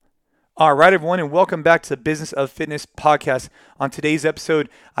All right, everyone, and welcome back to the Business of Fitness podcast. On today's episode,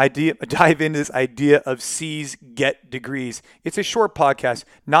 I dive into this idea of C's get degrees. It's a short podcast,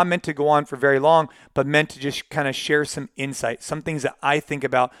 not meant to go on for very long, but meant to just kind of share some insight, some things that I think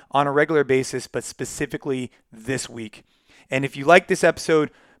about on a regular basis, but specifically this week. And if you like this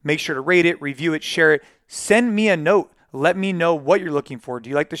episode, make sure to rate it, review it, share it, send me a note. Let me know what you're looking for. Do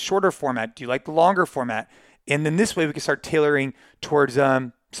you like the shorter format? Do you like the longer format? And then this way we can start tailoring towards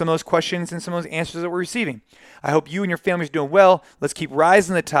some of those questions and some of those answers that we're receiving. I hope you and your family are doing well. Let's keep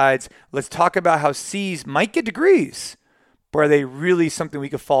rising the tides. Let's talk about how C's might get degrees, but are they really something we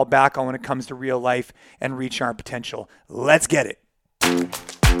could fall back on when it comes to real life and reaching our potential? Let's get it.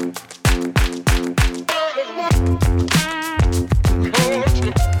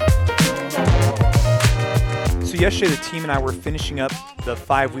 So yesterday, the team and I were finishing up the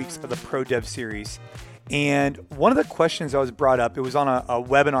 5 weeks of the Pro Dev series. And one of the questions that was brought up, it was on a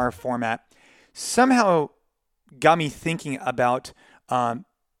webinar format, somehow got me thinking about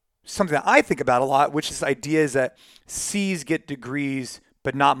something that I think about a lot, which is ideas that C's get degrees,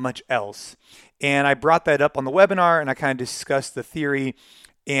 but not much else. And I brought that up on the webinar and I kind of discussed the theory.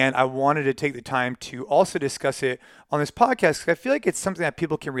 And I wanted to take the time to also discuss it on this podcast because I feel like it's something that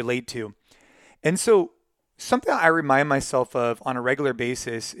people can relate to. And so something I remind myself of on a regular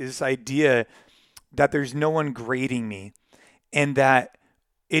basis is this idea that there's no one grading me and that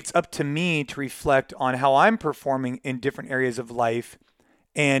it's up to me to reflect on how I'm performing in different areas of life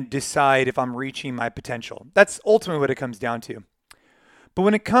and decide if I'm reaching my potential. That's ultimately what it comes down to. But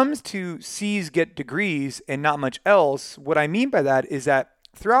when it comes to C's get degrees and not much else, what I mean by that is that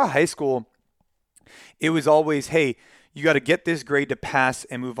throughout high school, it was always, hey, you got to get this grade to pass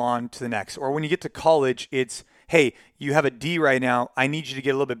and move on to the next. Or when you get to college, it's, hey, you have a D right now. I need you to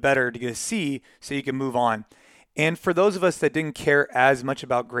get a little bit better to get a C so you can move on. And for those of us that didn't care as much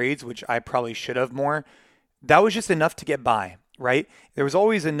about grades, which I probably should have more, that was just enough to get by, right? There was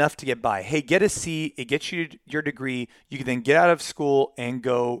always enough to get by. Hey, get a C, it gets you your degree. You can then get out of school and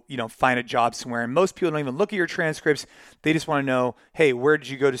go, find a job somewhere. And most people don't even look at your transcripts. They just want to know, hey, where did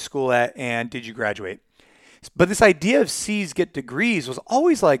you go to school at and did you graduate? But this idea of C's get degrees was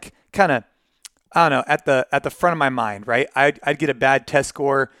always like kind of, I don't know, at the front of my mind, right? I'd get a bad test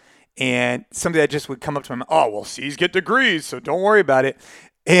score and something that just would come up to my mind, oh, well, C's get degrees, so don't worry about it.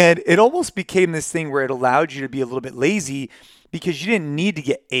 And it almost became this thing where it allowed you to be a little bit lazy because you didn't need to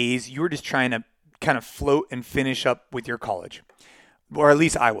get A's. You were just trying to kind of float and finish up with your college, or at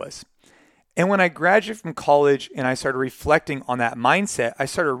least I was. And when I graduated from college and I started reflecting on that mindset, I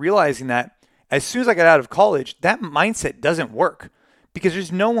started realizing that as soon as I got out of college, that mindset doesn't work because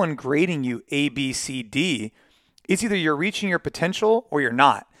there's no one grading you A, B, C, D. It's either you're reaching your potential or you're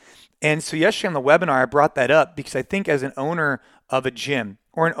not. And so yesterday on the webinar, I brought that up because I think as an owner of a gym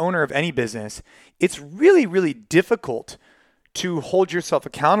or an owner of any business, it's really, really difficult to hold yourself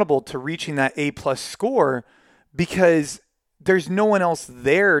accountable to reaching that A+ score because there's no one else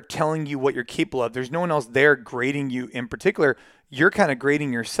there telling you what you're capable of. There's no one else there grading you in particular. You're kind of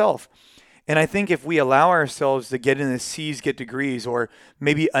grading yourself. And I think if we allow ourselves to get in the C's get degrees or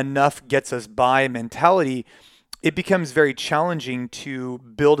maybe enough gets us by mentality, it becomes very challenging to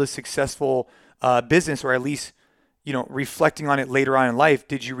build a successful business, or at least, reflecting on it later on in life.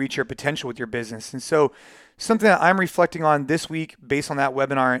 Did you reach your potential with your business? And so something that I'm reflecting on this week based on that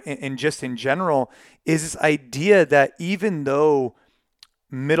webinar and just in general is this idea that even though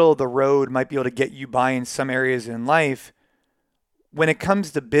middle of the road might be able to get you by in some areas in life, when it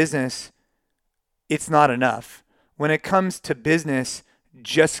comes to business, it's not enough. When it comes to business,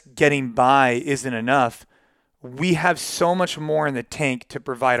 just getting by isn't enough. We have so much more in the tank to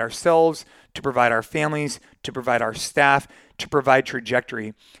provide ourselves, to provide our families, to provide our staff, to provide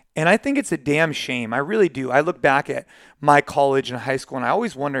trajectory. And I think it's a damn shame. I really do. I look back at my college and high school and I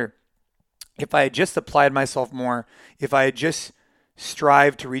always wonder if I had just applied myself more, if I had just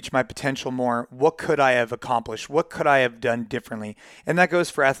strived to reach my potential more, what could I have accomplished? What could I have done differently? And that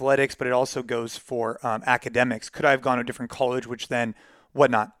goes for athletics, but it also goes for academics. Could I have gone to a different college, which then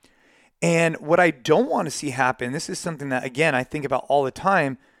whatnot? And what I don't want to see happen, this is something that, again, I think about all the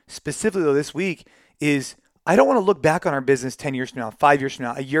time, specifically this week, is I don't want to look back on our business 10 years from now, 5 years from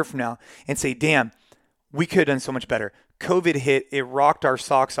now, a year from now, and say, damn, we could have done so much better. COVID hit, it rocked our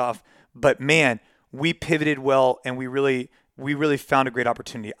socks off, but man, we pivoted well and we really found a great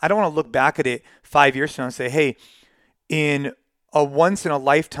opportunity. I don't want to look back at it 5 years from now and say, hey, in a once in a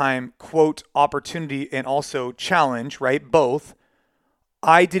lifetime, quote, opportunity and also challenge, right? Both.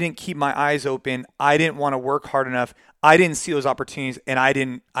 I didn't keep my eyes open. I didn't want to work hard enough. I didn't see those opportunities and I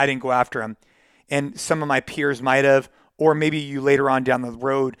didn't go after them. And some of my peers might have, or maybe you later on down the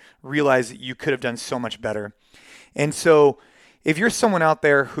road realize that you could have done so much better. And so if you're someone out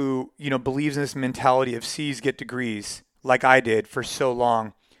there who, believes in this mentality of C's get degrees, like I did for so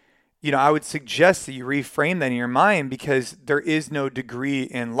long, I would suggest that you reframe that in your mind, because there is no degree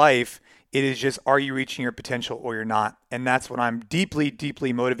in life. It is just, are you reaching your potential or you're not? And that's what I'm deeply,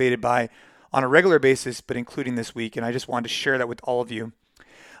 deeply motivated by on a regular basis, but including this week. And I just wanted to share that with all of you.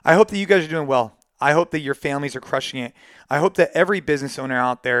 I hope that you guys are doing well. I hope that your families are crushing it. I hope that every business owner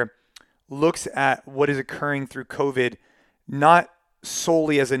out there looks at what is occurring through COVID, not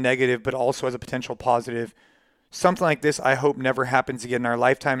solely as a negative, but also as a potential positive. Something like this, I hope, never happens again in our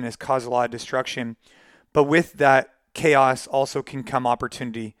lifetime and has caused a lot of destruction. But with that chaos also can come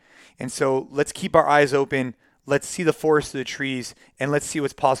opportunity. And so let's keep our eyes open. Let's see the forest of the trees, and let's see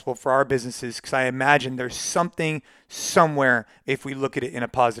what's possible for our businesses, because I imagine there's something somewhere if we look at it in a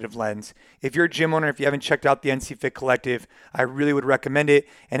positive lens. If you're a gym owner, if you haven't checked out the NC Fit Collective, I really would recommend it.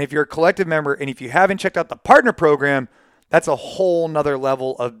 And if you're a collective member, and if you haven't checked out the partner program, that's a whole nother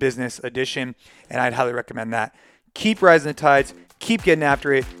level of business addition, and I'd highly recommend that. Keep rising the tides. Keep getting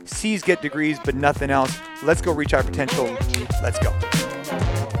after it. C's get degrees, but nothing else. Let's go reach our potential. Let's go.